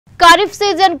Kharif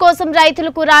season కోసం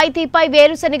రైతులకు రాయితీపై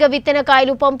వేరుశనగ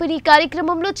విత్తనకాయలు పంపిణీ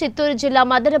కార్యక్రమంలో చిత్తూరు జిల్లా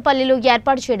మదనపల్లిలో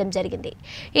ఏర్పాటు చేయడం జరిగింది।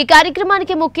 ఈ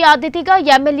కార్యక్రమానికి ముఖ్య అతిథిగా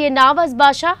ఎమ్మెల్యే నవాజ్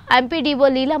బాషా, ఎంపీడీఓ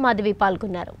లీలామాధవి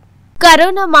పాల్గొన్నారు।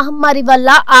 కరోనా మహమ్మారి వల్ల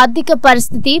ఆర్థిక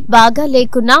పరిస్థితి బాగా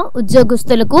లేకున్నా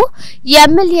ఉద్యోగస్తులకు,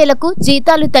 ఎమ్మెల్యేలకు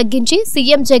జీతాలు తగ్గించి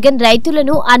సీఎం జగన్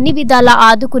రైతులను అన్ని విధాలా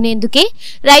ఆదుకునేందుకే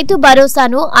రైతు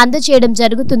భరోసాను అందజేయడం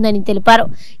జరుగుతుందని తెలిపారు।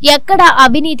 ఎక్కడ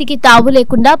అవినీతికి తావు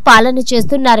లేకుండా పాలన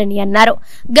చేస్తున్నారని అన్నారు।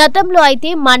 గతంలో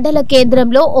అయితే మండల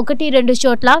కేంద్రంలో 1-2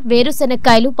 చోట్ల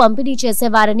వేరుశనక్కాయలు పంపిణీ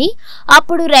చేసేవారని,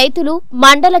 అప్పుడు రైతులు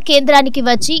మండల కేంద్రానికి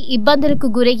వచ్చి ఇబ్బందులకు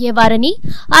గురయ్యేవారని,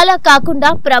 అలా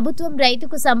కాకుండా ప్రభుత్వం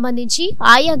రైతుకు సంబంధించి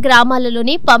ఆయా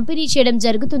గ్రామాలలోనే పంపిణీ చేయడం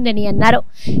జరుగుతుందని అన్నారు।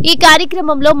 ఈ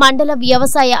కార్యక్రమంలో మండల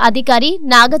వ్యవసాయ అధికారి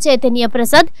నాగ చైతన్య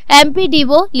ప్రసాద్,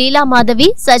 ఎంపీడీఓ లీలామాధవి,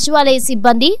 సచివాలయ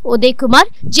సిబ్బంది ఉదయ్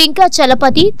కుమార్, జింకా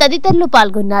చలపతి తదితరులు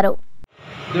పాల్గొన్నారు।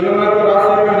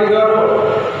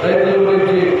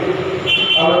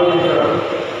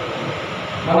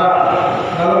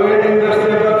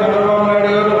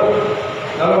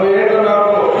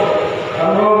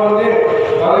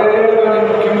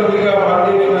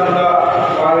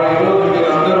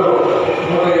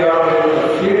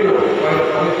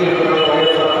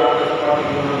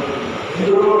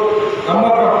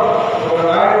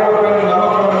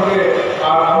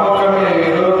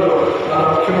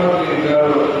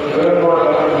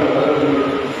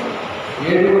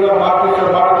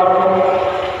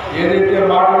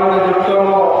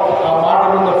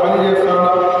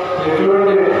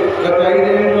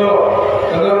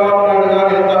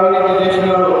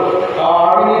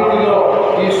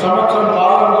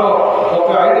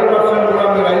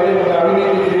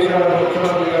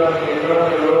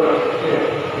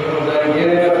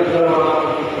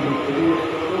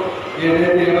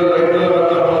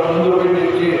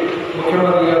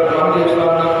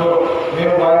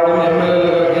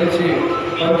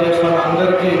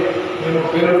 అందరికీ మేము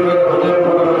పేరు